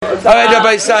right,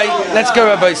 Rabbi Say, let's go,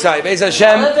 Rabbi Say. Be'ez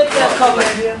Hashem.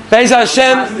 Be'ez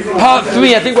Hashem, part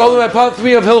 3. I think we're all the way part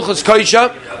 3 of Hilchos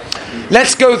Kosher.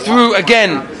 Let's go through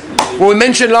again what we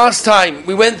mentioned last time.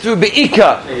 We went through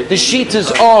Be'ika, the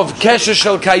shitas of Kesher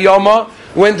Shel Kayama.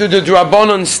 Went through the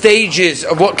Drabanon stages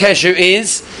of what Kesher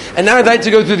is, and now I'd like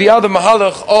to go through the other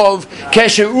Mahalach of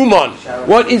Kesher Uman.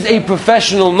 What is a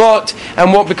professional knot,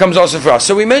 and what becomes also for us?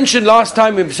 So we mentioned last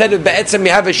time, we said that Be'etzem we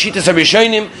have a Shitas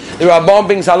HaRishonim, the Rabban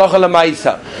brings Halacha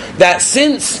L'Maisa, that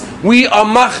since we are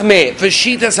Machmeh for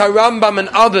Shitas HaRambam and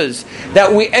others,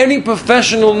 that any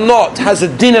professional knot has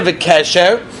a din of a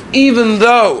Kesher, even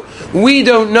though we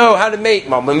don't know how to make,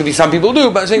 well, maybe some people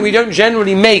do, but I'm saying we don't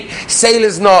generally make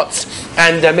sailors' knots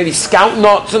and maybe scout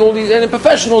knots and all these and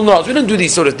professional knots. We don't do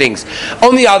these sort of things.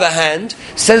 On the other hand,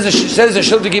 says the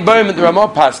Shiltei Giborim at the Ramah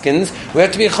Paskins, we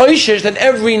have to be choishish that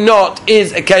every knot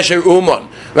is a Kesher Uman,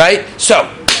 right? So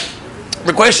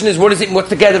the question is, what is it? What's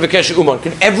the get of a Kesher Uman?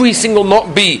 Can every single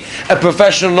knot be a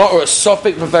professional knot or a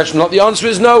Sophic professional knot? The answer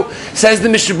is no. Says the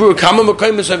Mishnah Berurah, Kama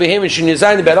Makomis over here in Shin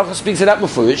Yazayin, the Be'alacha speaks of that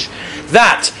mefurish,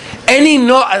 that any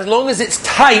knot, as long as it's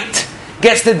tight,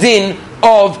 gets the din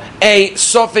of a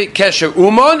Sophic Kesher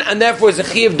Uman, and therefore is a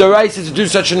Chiyuv D'oraisa to do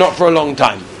such a knot for a long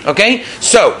time. Okay?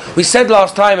 So, we said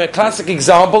last time, a classic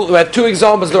example, we have two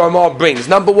examples the Ramah brings.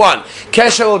 Number one,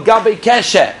 Kesher al Gabi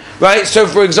Kesher. Right? So,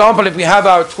 for example, if we have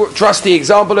our trusty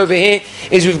example over here,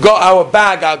 is we've got our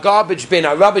bag, our garbage bin,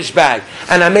 our rubbish bag,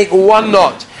 and I make one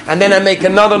knot, and then I make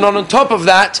another knot on top of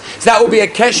that, so that will be a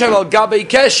Kesher al Gabi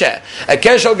Kesher. A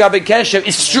Kesher al Gabi Kesher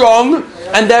is strong,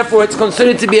 and therefore it's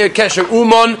considered to be a Kesher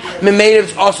Uman,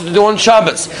 Memeiv also to do on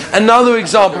Shabbos. Another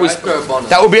example is,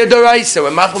 that will be a Doraisa,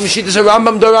 when Machal Mishit is a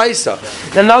Rambam Doraisa.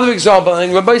 Another example,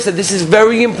 and Rabbi said this is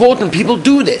very important, people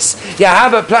do this. You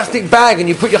have a plastic bag and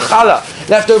you put your challah,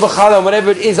 leftover challah,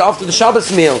 whatever it is after the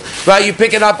Shabbos meal, right? You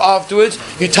pick it up afterwards,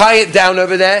 you tie it down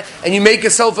over there, and you make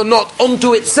yourself a knot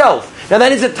onto itself. Now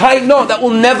that is a tight knot that will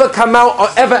never come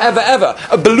out ever.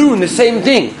 A balloon, the same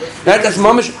thing. Right? That's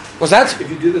mamish. What's that? If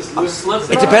you do this slip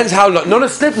knot? It depends how long. Not a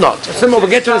slip knot. A slip knot, we'll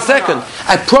get to in a second.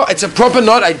 It's a proper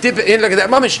knot. I dip it in, look at that.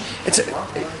 Mamish.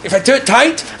 If I do it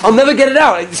tight, I'll never get it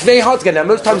out. It's very hard to get it out.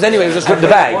 Most times anyway, we just rip the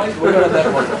bag.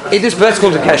 That's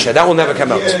called a kesher. That will never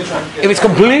come out. If it's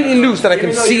completely loose, then I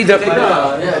can see the...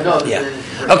 Yeah.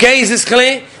 Okay, is this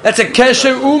clear? That's a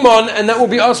Kesher Uman, and that will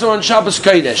be also on Shabbos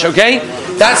Kodesh, okay?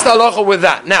 That's the halacha with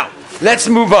that. Now, let's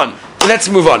move on.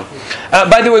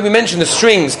 By the way, we mentioned the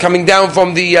strings coming down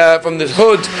from the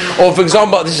hood, or for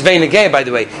example, this is very negay, by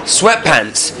the way,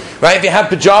 sweatpants, right? If you have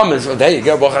pajamas, there you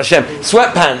go, Baruch Hashem.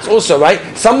 Sweatpants also, right?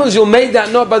 Sometimes you'll make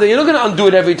that knot, by the way, you're not going to undo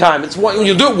it every time.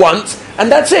 You'll do it once,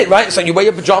 and that's it, right? So you wear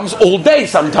your pajamas all day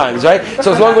sometimes, right?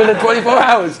 So it's longer than 24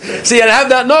 hours. So you have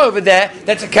that knot over there,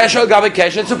 that's a Kesher Gabi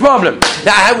Kesher, it's a problem.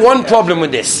 Now I have one problem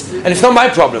with this, and it's not my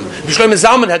problem. Shlomo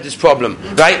Zalman had this problem,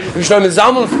 right? Shlomo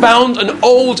Zalman found an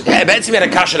old, he had a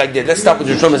kasha like this. Let's start with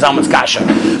Shlomo Zalman's kasha.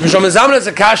 Shlomo Zalman has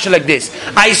a kasha like this.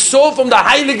 I saw from the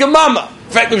Heilige Mama,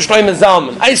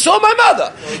 I saw my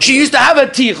mother. She used to have a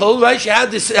tichel, right? She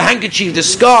had this handkerchief, the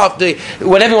scarf, the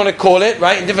whatever you want to call it,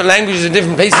 right? In different languages, in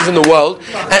different places in the world,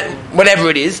 and whatever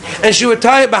it is, and she would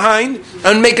tie it behind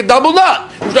and make a double knot.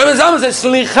 Shlomo Zalman says,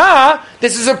 "Slicha,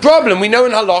 this is a problem. We know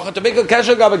in halacha to make a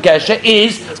kesher gabe kesher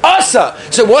is asa.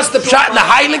 So what's the pshat in the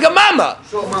heilige mama?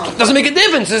 It doesn't make a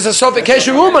difference. It's a sophic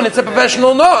kesher woman. It's a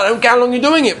professional knot. I don't care how long you're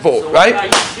doing it for,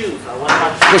 right?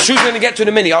 The shoes we're going to get to in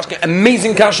a minute. Asking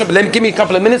amazing kasha, but give me a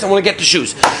couple of minutes. I want to get to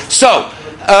shoes. So.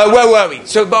 Where were we?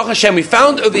 So Baruch Hashem, we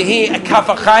found over here a Kaf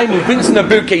HaChaim who brings in a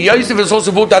Birkei Yosef, has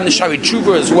also brought down the Shari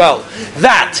Tshuva as well.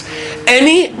 That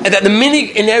the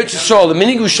minig in Eretz Yisrael, the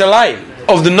minig Yerushalayim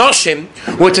of the Noshim,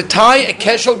 were to tie a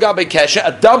Kesher Gabe Kesher,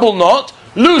 a double knot,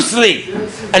 loosely.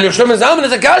 And Rosh Zalman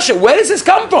is a kasha. Where does this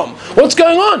come from? What's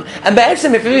going on? And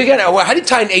Ba'etzem, if you again, how do you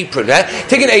tie an apron?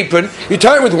 Take an apron, you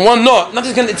tie it with one knot.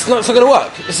 It's not going to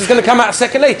work. This is going to come out a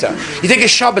second later. You take a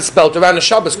Shabbos belt around a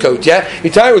Shabbos coat, you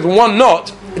tie it with one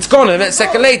knot. It's gone a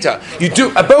second later. You do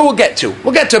a bow. We'll get to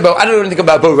a bow. I don't know anything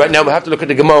about a bow right now. We'll have to look at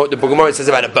the Gemara. The Gemara says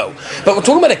about a bow. But we're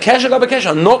talking about a kesher,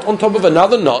 a knot on top of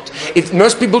another knot.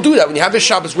 Most people do that when you have a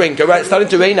Shabbos raincoat. Right, it's starting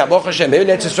to rain now. Baruch Hashem.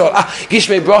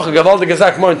 Gishmei bracha gavalda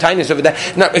gazak more and tiniest over there.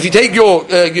 Now, if you take your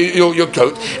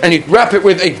coat and you wrap it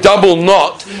with a double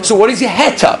knot, so what is your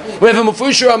heta? We have a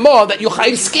mufusha amor that you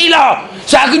chayiv skila.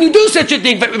 So how can you do such a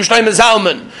thing? Reb Shlomo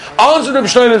Zalman. Answer Reb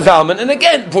Shlomo Zalman, and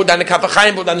again brought down the Kaf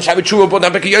HaChaim, brought down the Shabbat Shuvah, brought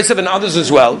down Birkei Yosef and others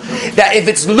as well, that if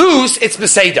it's loose, it's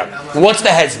Beseder. What's the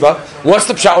hezbah? What's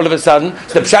the pshat all of a sudden?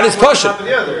 The pshat is kosher.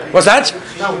 What's that?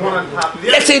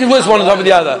 Let's say it was one on top of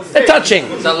the other. They're touching.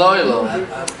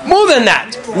 More than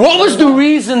that, what was the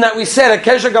reason that we said a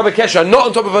kesher gaba kesher, not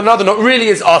on top of another, not really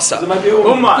is asa?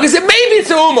 Because maybe it's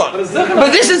a uman,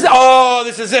 but this is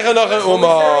zichar noch an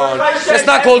uman. It's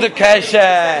not called a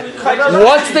kesher.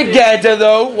 What's the geder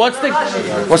though? What's that?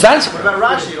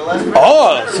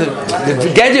 Oh, so the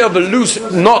geder of a loose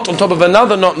knot on top of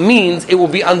another knot means it will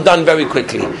be undone very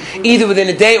quickly, either within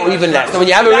a day or even less. Now, when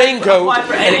you have a raincoat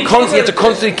and you have to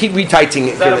constantly keep retightening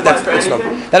it,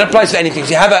 that applies to anything.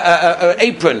 So you have an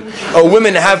apron, or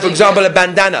women have, for example, a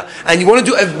bandana, and you want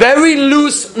to do a very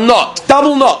loose knot,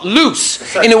 double knot,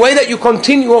 loose, in a way that you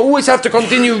always have to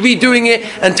continue redoing it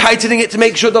and tightening it to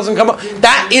make sure it doesn't come up.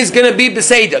 That is going to be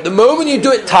beseder. The moment you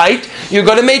do it tight, you've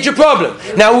got a major problem.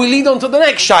 Now we lead on to the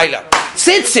next shaila.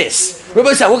 Tzitzis.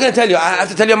 Rabbi Sam, what can I tell you? I have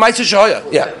to tell you a Ma'aser Shahaya.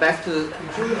 Yeah. Back to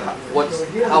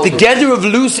the gather of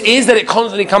loose is that it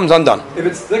constantly comes undone. If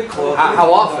it's thick cloth,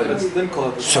 how often? If it's thin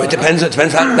cloth. So it depends.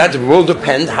 That will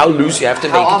depend how loose you have to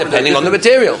make it, depending on the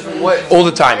material. All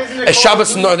the time. The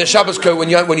Shabbos coat, when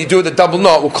you do the double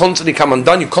knot, will constantly come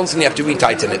undone. You constantly have to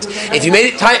retighten it. If you made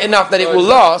it tight enough that it will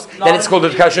last, then it's called a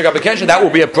kesher gaba kesher. That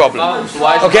will be a problem.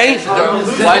 Okay?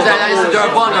 Why is that a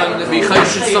d'Rabbanan to be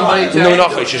chayshish somebody to? No,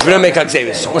 not chayshish. We don't make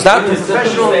aksevis. What's that?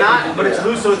 Professional knot, but it's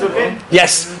loose, so it's okay.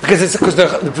 Yes, because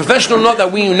the professional knot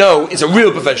that we know is a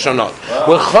real professional knot.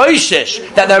 We're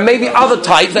chayshish that there may be other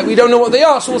types that we don't know what they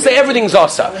are, so we'll say everything's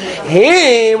asa.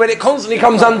 Here, when it constantly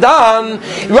comes undone,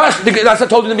 as I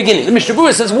told you in the beginning, the Mishnah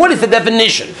Berurah says, what is the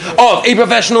definition of a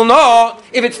professional knot?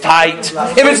 If it's tight,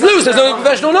 if it's loose, there's no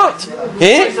professional knot.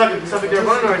 Eh?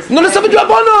 No, it's something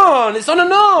d'Rabbanan. It's not a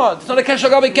knot. It's not a kesher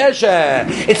gabi kesher.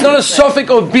 It's not a suffix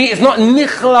of being. It's not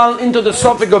nichlal into the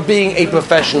suffix of being a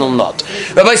professional knot.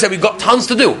 Rabbi said we've got tons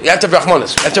to do. You have to have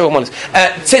rachmanis.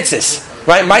 Tzitzis.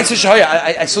 Right, Ma'aser Shahaya.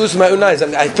 I saw this with my own eyes.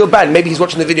 I feel bad. Maybe he's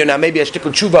watching the video now. Maybe I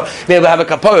shtickle tshuva. Maybe I have a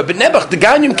kapora. But Nebuch, the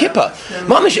guy in Yom Kippur,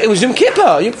 Mamish, it was Yom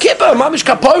Kippur, Mamish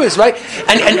kaporis, right?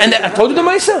 And I told you the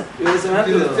Ma'aser.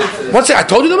 One second, I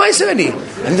told you the Ma'aser already. I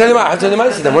didn't tell you I have to tell you the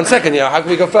Ma'aser. Then 1 second, how can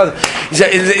we go further? He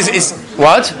said, is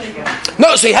what?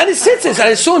 No, so he had his tzitzis, and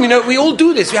I saw him. We all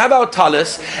do this. We have our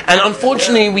talis, and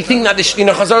unfortunately, we think that this,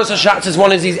 Chazaras HaShatz is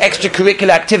one of these extracurricular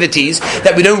activities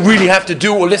that we don't really have to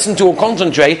do or listen to or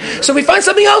concentrate. So we find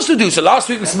something else to do. So last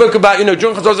week we spoke about, during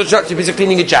Chazaras HaShatz, you're busy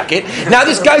cleaning a jacket. Now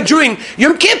this guy during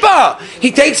Yom Kippur,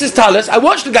 he takes his talis. I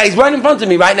watched the guy. He's right in front of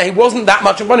me right now. He wasn't that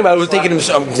much in front of me. I was taking him.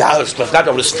 I would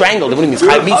have strangled him. What do you mean?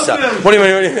 Chayv Misa. What do you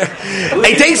mean?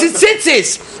 He takes his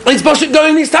tzitzis. And he's supposed to go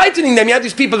and he's tightening them. You have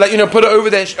these people that put it over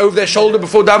their shoulder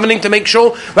before davening to make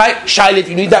sure, right? Shaila, if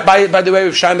you need that, by the way,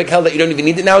 with Shai Mikhael, that you don't even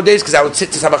need it nowadays because our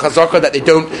tzitzis have a chazaka that they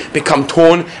don't become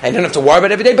torn and you don't have to worry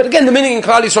about it every day. But again, the meaning in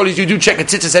Klal Yisrael is you do check a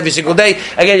tzitzis every single day.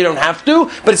 Again, you don't have to,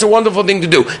 but it's a wonderful thing to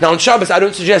do. Now on Shabbos, I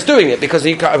don't suggest doing it because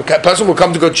a person will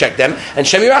come to go check them and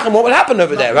Shem Yirachem, what will happen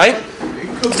over there, right?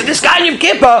 So this guy in Yom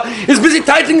Kippur is busy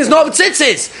tightening his knot with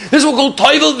tzitzis. This is what we call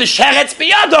toivel v'sheretz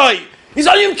biyadoi. He's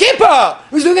on Yom Kippur.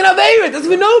 He's doing an Aveira. Doesn't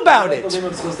even know about it.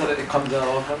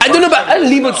 I don't know about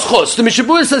Limud Schus. The Mishnah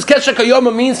Berurah says Kesher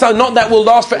Kayoma means not that will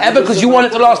last forever because you want it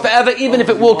to last forever even if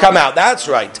it will come out. That's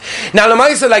right. Now, the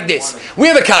Ma'aser like this. We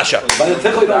have a kasha. By the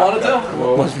tickle, you don't want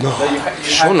it to? No,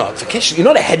 sure not. You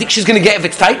know the headache she's going to get if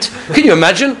it's tight? Can you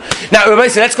imagine? Now, Rabbi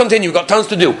said, let's continue. We've got tons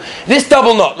to do. This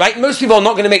double knot, right? Most people are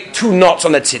not going to make 2 knots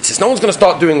on their tzitzis. No one's going to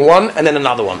start doing one and then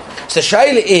another one. So the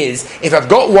shaila is, if I've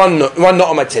got one knot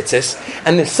on my tzitzis,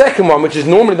 and the second one, which is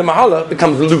normally the mahala,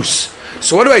 becomes loose.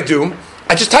 So what do?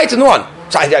 I just tighten one.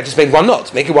 So I just make one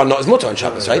knot. Make it one knot is mutter on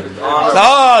Shabbos, right?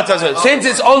 Since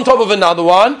it's on top of another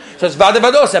one, so it's vada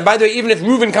vados. And by the way, even if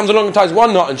Reuven comes along and ties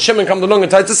one knot, and Shimon comes along and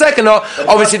ties the second knot,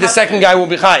 obviously the second guy will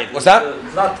be chayiv. What's that?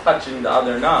 It's not touching the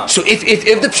other knot. So if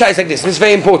the pshat is like this is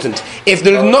very important. If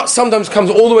the knot sometimes comes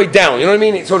all the way down, you know what I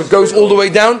mean? It sort of goes all the way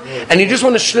down, and you just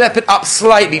want to schlep it up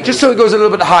slightly, just so it goes a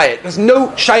little bit higher. There's no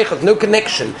shaykhut, no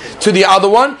connection to the other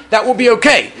one. That will be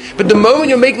okay. But the moment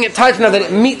you're making it tight enough that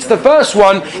it meets the first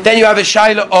one, then you have a shayla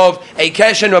of a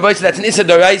kesher, and Rabbi said that's an issa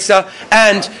doraisa,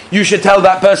 and you should tell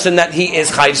that person that he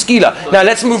is chayv skila. Now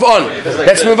let's move on.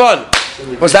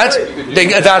 What's that?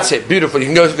 That's it. Beautiful. You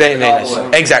can go very, very nice.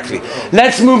 Exactly.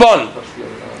 Let's move on.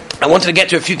 I wanted to get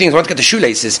to a few things. I want to get to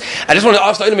shoelaces. I just want to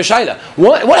ask the Olam Shaila.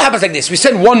 What happens like this? We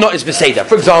said one knot is beseder.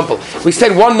 For example, we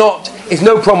said one knot is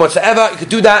no problem whatsoever. You could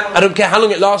do that. I don't care how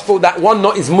long it lasts for. That one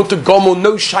knot is mutter gomor.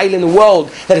 No shaila in the world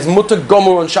that is mutter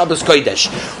gomor on Shabbos Kodesh.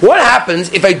 What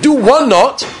happens if I do one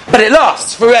knot, but it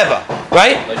lasts forever?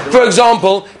 Right? For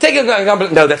example, take an example.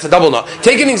 No, that's a double knot.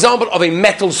 Take an example of a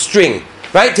metal string.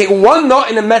 right? Take one knot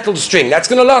in a metal string. That's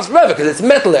going to last forever because it's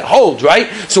metal, it holds, right?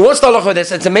 So what's the halacha of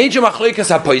this? It's a major machlokas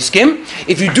hapoiskim.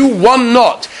 If you do one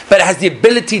knot, but it has the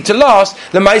ability to last,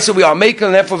 the ma'isa we are making,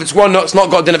 and therefore if it's one knot, it's not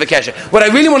got din of a kesher. What I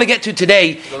really want to get to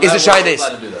today is the shy this.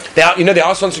 They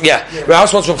asked once, they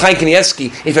asked once from Chaim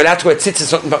Kanievsky if you're allowed to wear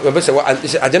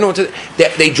tzitzis. I don't know what to.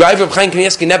 They drive Reb Chaim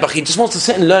Kanievsky Nebuch. He just wants to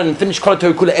sit and learn and finish Kol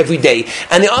Torah Kula every day.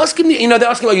 And they ask him, are you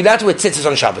allowed to wear tzitzis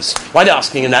on Shabbos? Why are they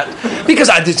asking him that? Because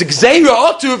there's a gzeira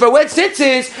or two. If I wear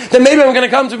tzitzis, then maybe I'm going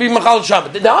to come to be Machal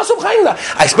Shabbat. They asked Reb Chaim that.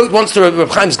 I spoke once to Reb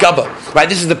Chaim's Gabba. Right,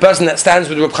 this is the person that stands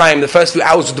with Reb Chaim the first few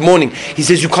hours of the morning. He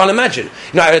says, you can't imagine.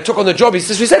 I took on the job. He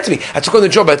said to me, I took on the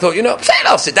job. I thought,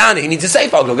 I'll sit down. He needs a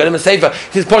sefer. I'll go get him a sefer.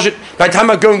 He says, Poshet, by the time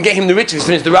I go and get him the riches, he's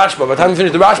finished the Rashba. By the time I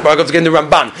finish the Rashba, I got to get him the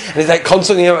Ramban. And he's like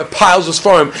constantly piles us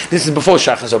for him. This is before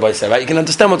Shachas, right? You can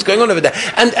understand what's going on over there.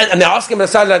 And they're asking him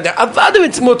aside like that. Avadu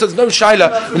it's mutter. There's no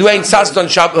shaila with wearing sasset on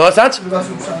Shabbos. What's that?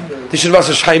 The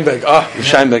Shivas Scheinberg.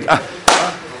 Scheinberg.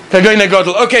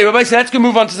 Okay, Rabbi said, let's go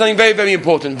move on to something very, very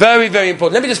important. Very, very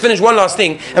important. Let me just finish one last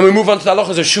thing, and we move on to the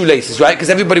halachas of shoelaces, right? Because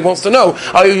everybody wants to know,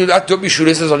 are you allowed to put your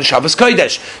shoelaces on Shabbos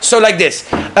Kodesh? So like this.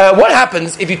 What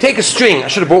happens if you take a string, I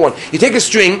should have brought one, you take a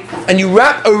string, and you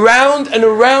wrap around and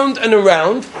around and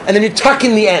around, and then you tuck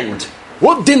in the end.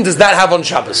 What din does that have on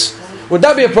Shabbos? Would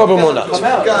that be a problem or not?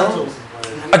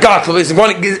 A gartel is a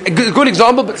good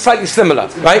example, but slightly similar,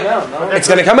 right? It's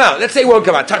going to come out. Let's say it won't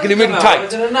come out. Tuck it in really tight.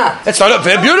 It's not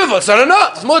very beautiful. It's not a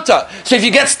knot. It's mutter. So if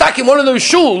you get stuck in one of those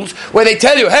shuls where they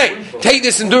tell you, hey, take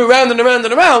this and do it round and around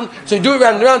and around, so you do it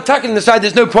round and around, tuck it in the side,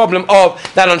 there's no problem of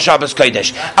that on Shabbos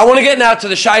Kodesh. I want to get now to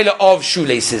the shaila of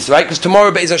shoelaces, right? Because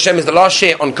tomorrow, Be'ez Hashem, is the last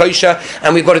share on kosher,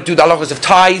 and we've got to do the halachas of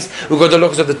ties, we've got the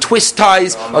halachas of the twist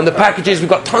ties on the packages, we've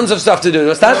got tons of stuff to do.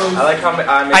 What's that?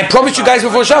 I promised you guys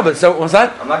before Shabbos, so what's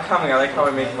that? I'm not coming. I like how I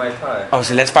make my tie. Oh,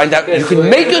 so let's find out. You can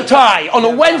make a tie on a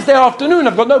Wednesday afternoon.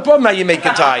 I've got no problem how you make a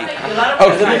tie.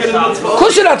 Okay. Of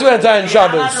course you're allowed to wear a tie on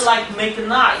Shabbos.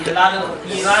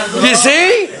 You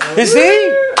see?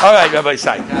 All right, Rabbi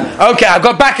Sai. Okay, I've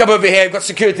got backup over here. I've got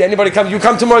security. Anybody come? You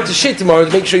come tomorrow to shit tomorrow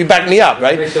to make sure you back me up,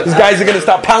 right? These guys are going to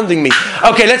start pounding me.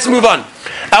 Okay, let's move on.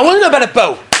 I want to know about a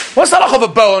bow. What's the halach of a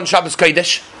bow on Shabbos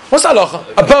Kodesh? What's that halacha?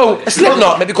 A bow, a slip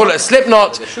knot, maybe call it a slip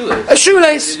knot, a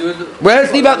shoelace. Well,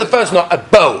 let's leave out the first knot, a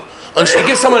bow. And you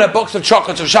give someone a box of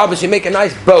chocolates of Shabbos, you make a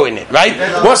nice bow in it, right?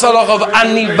 What's the halacha of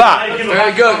aniva?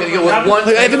 Very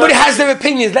good. Everybody has their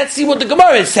opinions. Let's see what the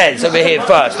Gemara says over here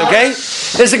first, okay?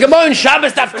 There's a Gemara in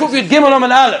Shabbos that Kuf Yud Gimel Amud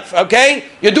Aleph, okay?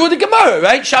 You do the Gemara,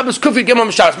 right? Shabbos Kuf Yud Gimel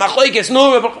Amud Shabbos. Machlokes,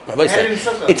 no,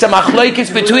 it's a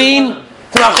machlokes between.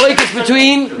 Rabbi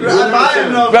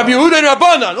Yehuda and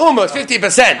Rabbanan, almost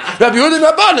 50%. Rabbi Yehuda and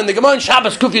Rabbanan, the Gemara in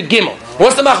Shabbos Kuf Yud Gimel.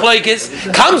 What's the machlokes?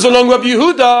 Comes along Rabbi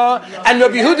Yehuda, and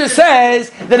Rabbi Yehuda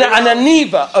says that an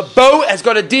aniva, a bow, has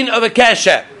got a din of a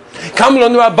kesher. Come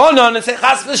along to Rabbanan and say,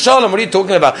 Chas v'shalom, what are you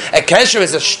talking about? A kesher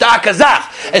is a stark azach.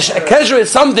 A kesher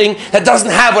is something that doesn't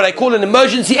have what I call an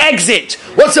emergency exit.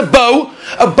 What's a bow?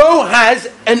 A bow has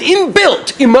an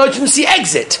inbuilt emergency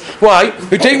exit. Why?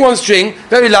 You take one string,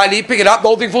 very lightly, pick it up, the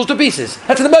whole thing falls to pieces.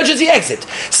 That's an emergency exit.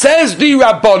 Says the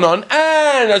Rabbanon,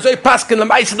 and as I pass in the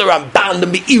Ma'is and the Ramban, the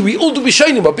Meiri, all to be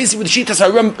shown but busy with the Shitas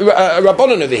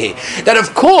Rabbanon over here. That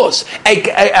of course, a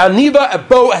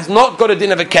bow has not got a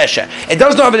din of a kesher. It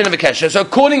does not have a din of a kesher. So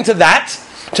according to that,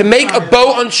 to make a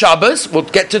bow on Shabbos, we'll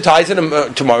get to ties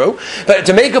tomorrow, but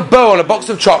to make a bow on a box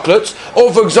of chocolates,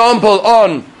 or for example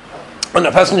on a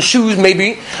person's shoes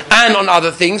maybe, and on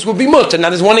other things, would be mutter. Now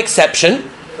there's one exception,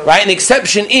 right? An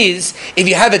exception is if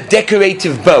you have a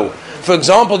decorative bow. For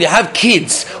example, you have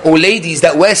kids or ladies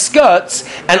that wear skirts,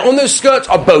 and on those skirts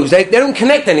are bows. They don't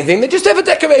connect anything. They just have a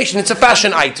decoration. It's a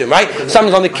fashion item, right?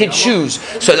 Something's on the kids' shoes.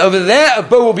 So over there, a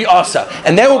bow will be asa.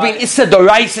 And there will be an issa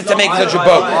doraisa to make such a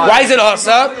bow. Why is it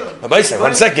asa?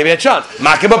 One second, give me a chance.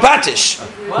 Makib patish.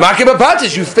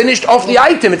 You finished off the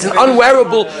item. It's an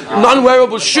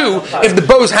non-wearable shoe if the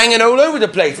bow's hanging all over the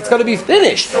place. It's got to be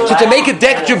finished. So to make a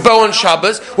decorative bow on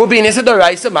Shabbos will be an issa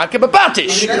doraisa, makib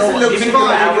patish.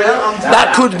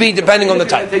 That could be depending on the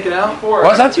type. Take it out?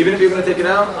 What's that? Even if you're going to take it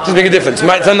out? Doesn't make a difference.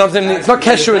 It's not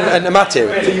kesher and a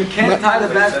material. So you can't tie the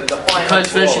bag. Can't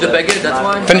finish the beged, that's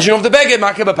why? Finishing off the beged,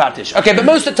 makib patish. Okay, but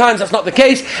most of the times that's not the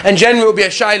case, and generally it will be a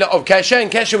shaila of kesher,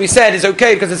 and kesher we said is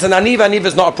okay because it's an aniva. Aniva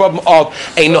is not a problem of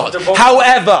a knot.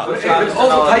 However, If it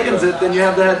also tightens it, then you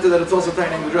have that it's also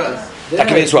tightening the dress. That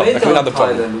can be as well. That can be another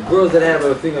problem. Girls that have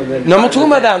a thing on their... No, I'm not talking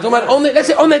about that. I'm talking about on their, let's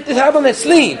say on their, they have on their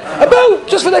sleeve a bow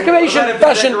just for decoration,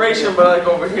 fashion. Decoration, but like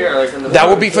over here, like in the That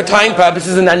would be for time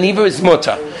purposes, and aniva is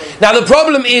mutter. Now the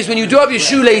problem is when you do up your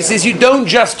shoelaces, you don't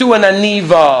just do an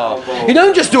aniva. You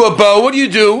don't just do a bow. What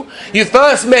do? You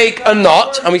first make a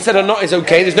knot, and we said a knot is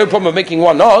okay. There's no problem with making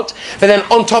one knot. But then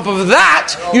on top of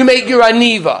that, you make your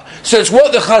aniva. So it's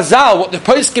what the Chazal, what the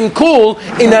poskim call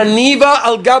in aniva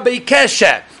al gabe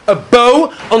kesher. A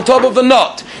bow on top of the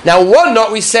knot. Now, one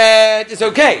knot we said is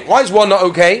okay. Why is one knot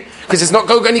okay? Because it's not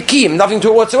got any kiyum, nothing to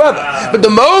it whatsoever. But the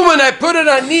moment I put an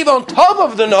aniva on top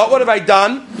of the knot, what have I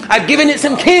done? I've given it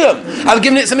some kiyum. I've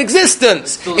given it some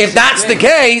existence. If that's the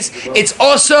case, it's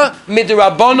also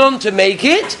midrabanon to make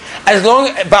it as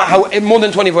long more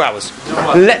than 24 hours.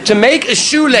 To make a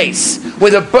shoelace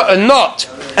with a knot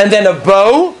and then a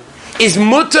bow is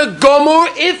mutter gomor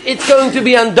if it's going to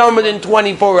be undone within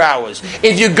 24 hours.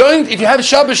 If you have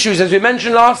Shabbos shoes, as we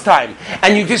mentioned last time,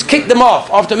 and you just kick them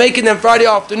off after making them Friday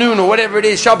afternoon or whatever it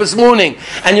is, Shabbos morning,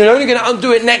 and you're only going to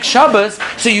undo it next Shabbos,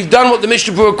 so you've done what the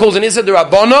Mishnah Berurah calls an Issa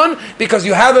D'Rabbanan, because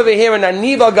you have over here an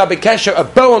aniv al gabe kesher, a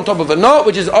bow on top of a knot,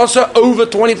 which is also over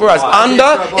 24 hours.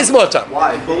 Under is mutter.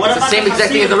 Why? But what it's the same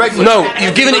exact thing as the regular. No,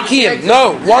 you've given it kiyum.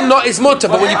 No, one knot is mutter,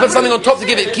 but when you put something on top to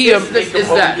give it kiyum,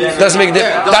 doesn't make a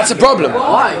difference. That's a problem.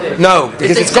 Why? No,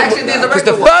 because because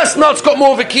the first knot's got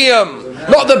more of a kiyum,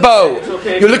 not the bow.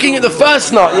 You're looking at the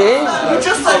first knot, yeah? You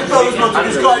just said bow is mutter,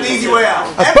 it's got an easy way out.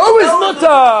 A bow is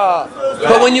mutter,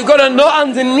 but when you've got a knot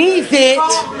underneath it, You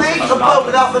can't make a bow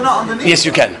without the knot underneath. yes,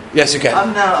 you can. Yes, you can.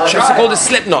 Right. It's called a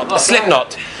slip knot. A slip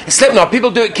knot. A slip knot.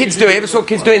 People do it. Kids do it. Ever saw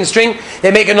kids do it in string?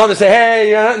 They make a knot and say,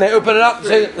 "Hey," and they open it up.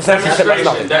 That's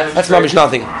nothing. That's rubbish.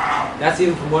 Nothing. That's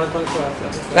even for more than 24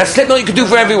 hours. That slip knot you could do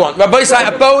for everyone. Rabbi said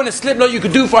a bow and a slip knot you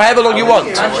could do for however long you want.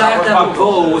 I have to have a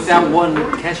bow without one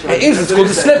catch. It is. It's called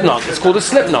a slip knot. It's called a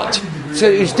slip knot. So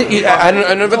I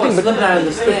don't know the thing, but I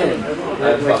understand.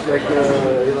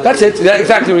 that's it. Yeah,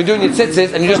 exactly. When you're doing your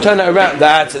tzitzis and you just turn it around,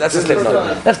 that's it. That's a slip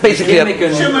knot. That's basically it.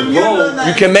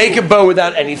 You can make a bow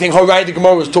without anything. Horai the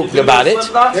Gemara was talking about it.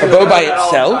 A bow by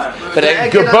itself, but a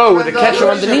bow with a catcher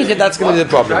underneath it, that's going to be the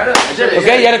problem.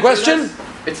 Okay, you had a question?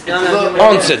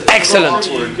 Answered. Excellent.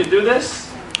 You can do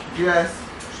this? Yes.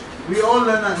 We all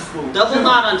learn at school. Double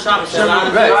knot on Shabbos.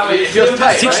 Just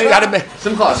tight, Teach you how to make.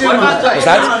 Some class. What about tight?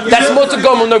 That's mutter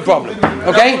gomel, no problem.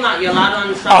 Okay? Double knot, you're allowed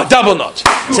on Shabbos. Oh, double knot.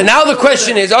 So now the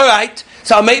question is, all right,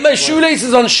 so I'll make my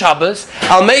shoelaces on Shabbos,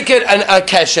 I'll make it a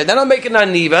kesher, then I'll make it an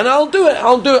aniva, and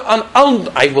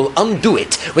I will undo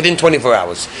it within 24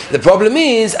 hours. The problem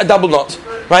is a double knot,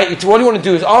 right? What you want to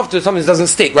do is after something doesn't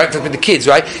stick, right, for the kids,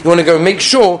 right, you want to go and make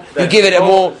sure you give it a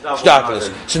more darkness.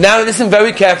 So now listen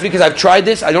very carefully, because I've tried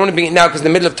this. I don't want to bring it now because in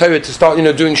the middle of Torah to start,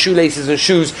 doing shoelaces and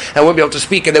shoes, and I won't be able to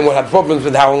speak, and then we'll have problems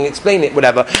with how I'm going to explain it,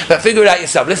 whatever. But figure it out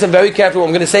yourself. Listen very carefully. What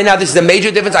I'm going to say now, this is a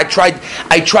major difference. I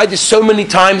tried this so many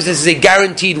times. This is a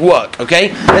guaranteed work,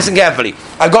 okay? Listen carefully.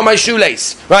 I've got my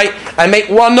shoelace, right? I make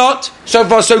one knot, so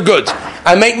far so good.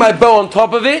 I make my bow on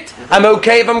top of it. I'm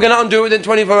okay if I'm going to undo it within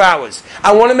 24 hours.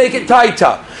 I want to make it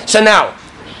tighter. So now,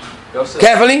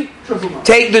 carefully,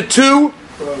 take the two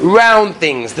round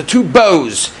things, the two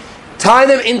bows, tie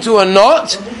them into a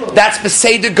knot. That's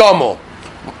Beseder Gomor.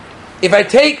 If I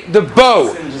take the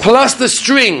bow plus the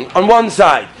string on one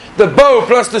side, the bow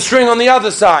plus the string on the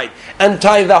other side, and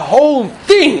tie the whole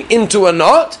thing into a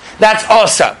knot, that's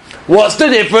Asa. What's the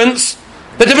difference?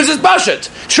 The difference is Bashat.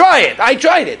 Try it. I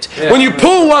tried it. Yeah. When you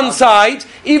pull one side,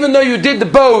 even though you did the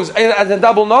bows as a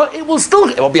double knot, it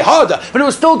will be harder, but it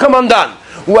will still come undone.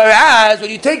 Whereas when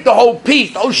you take the whole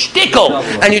piece, the whole shtickle,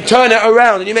 and you turn it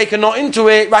around and you make a knot into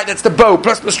it, right, that's the bow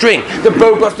plus the string, and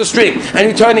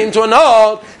you turn it into a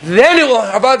knot, then it will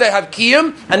have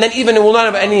kiyum, and then even it will not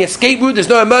have any escape route, there's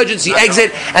no emergency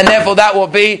exit, and therefore that will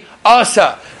be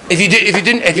asa. If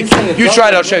you try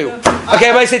it, I'll show you.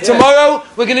 Okay, but I say tomorrow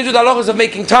we're going to do the halachos of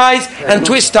making ties and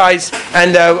twist ties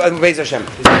and Beis Hashem.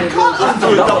 You can't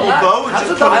undo a double bow.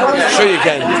 Sure you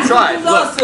can. Try. Look.